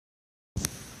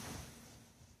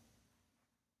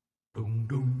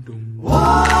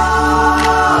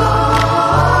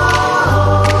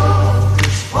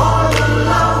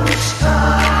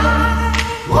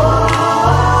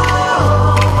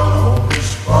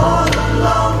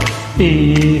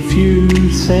If you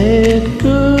said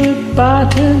goodbye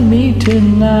to me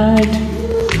tonight,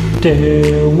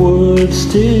 there would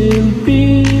still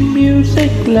be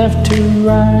music left to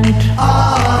write.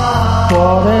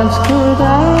 What else could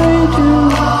I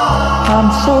do? I'm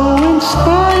so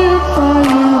inspired by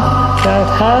you. That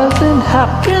hasn't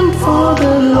happened for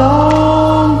the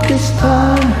longest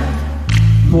time.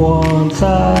 Once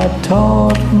I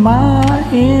thought my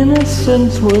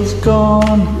innocence was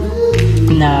gone.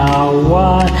 Now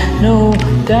I know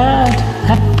that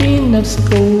happiness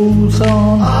goes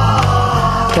on.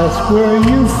 That's where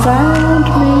you found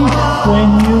me when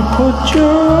you put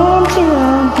your arms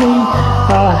around me.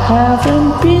 I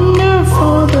haven't been there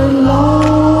for the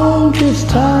longest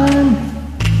time.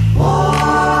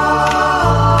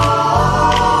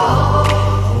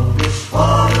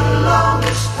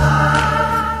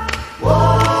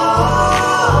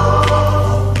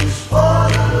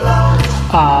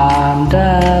 I'm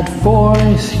that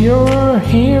voice you're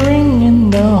hearing in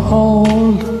the hall,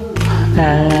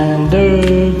 and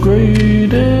the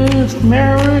greatest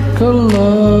miracle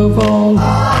of all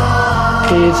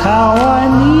is how I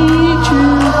need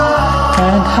you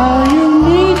and how you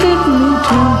needed me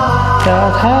to.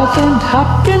 That hasn't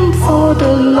happened for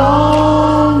the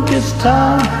longest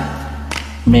time.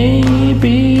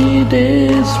 Maybe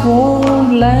this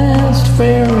won't last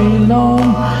very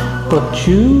long, but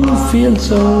you feel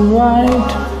so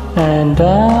right, and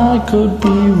I could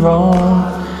be wrong.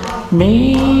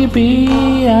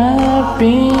 Maybe I've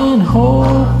been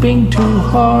hoping too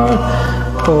hard,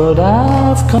 but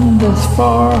I've come this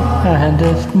far, and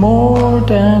it's more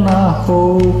than I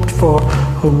hoped for.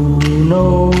 Who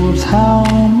knows how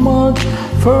much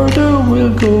further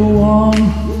we'll go on?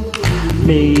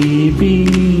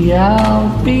 Maybe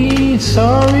I'll be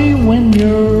sorry when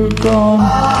you're gone.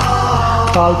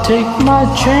 I'll take my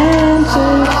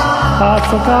chances. I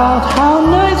forgot how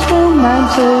nice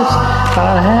romance is.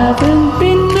 I haven't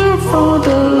been there for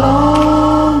the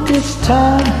longest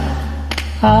time.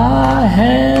 I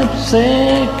had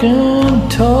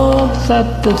second thoughts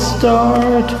at the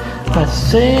start. I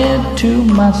said to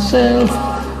myself,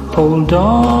 hold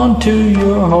on to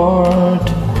your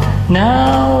heart.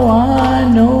 Now I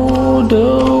know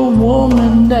the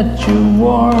woman that you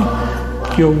are.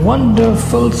 You're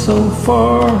wonderful so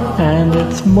far, and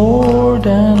it's more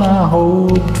than I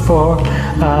hoped for.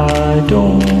 I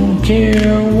don't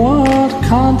care what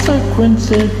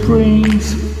consequence it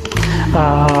brings.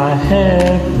 I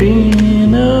have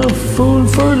been a fool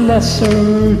for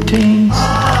lesser things.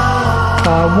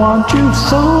 I want you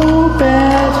so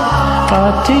bad.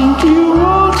 I think you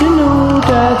ought to know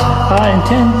that I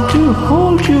intend to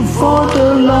hold you for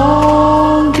the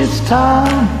longest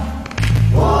time.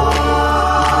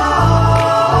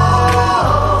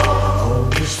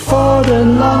 For the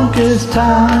longest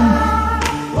time.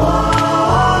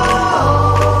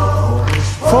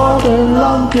 For the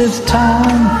longest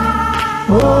time.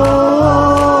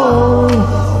 Whoa.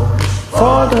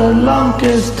 For the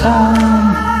longest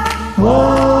time.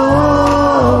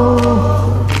 Whoa.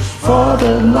 For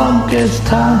the longest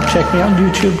time. Check me out on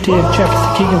YouTube, Dave Jeffers,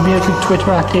 the King of Music.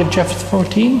 Twitter at Dave Jeffers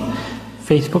 14.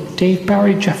 Facebook, Dave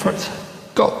Barry Jeffers.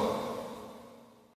 Go.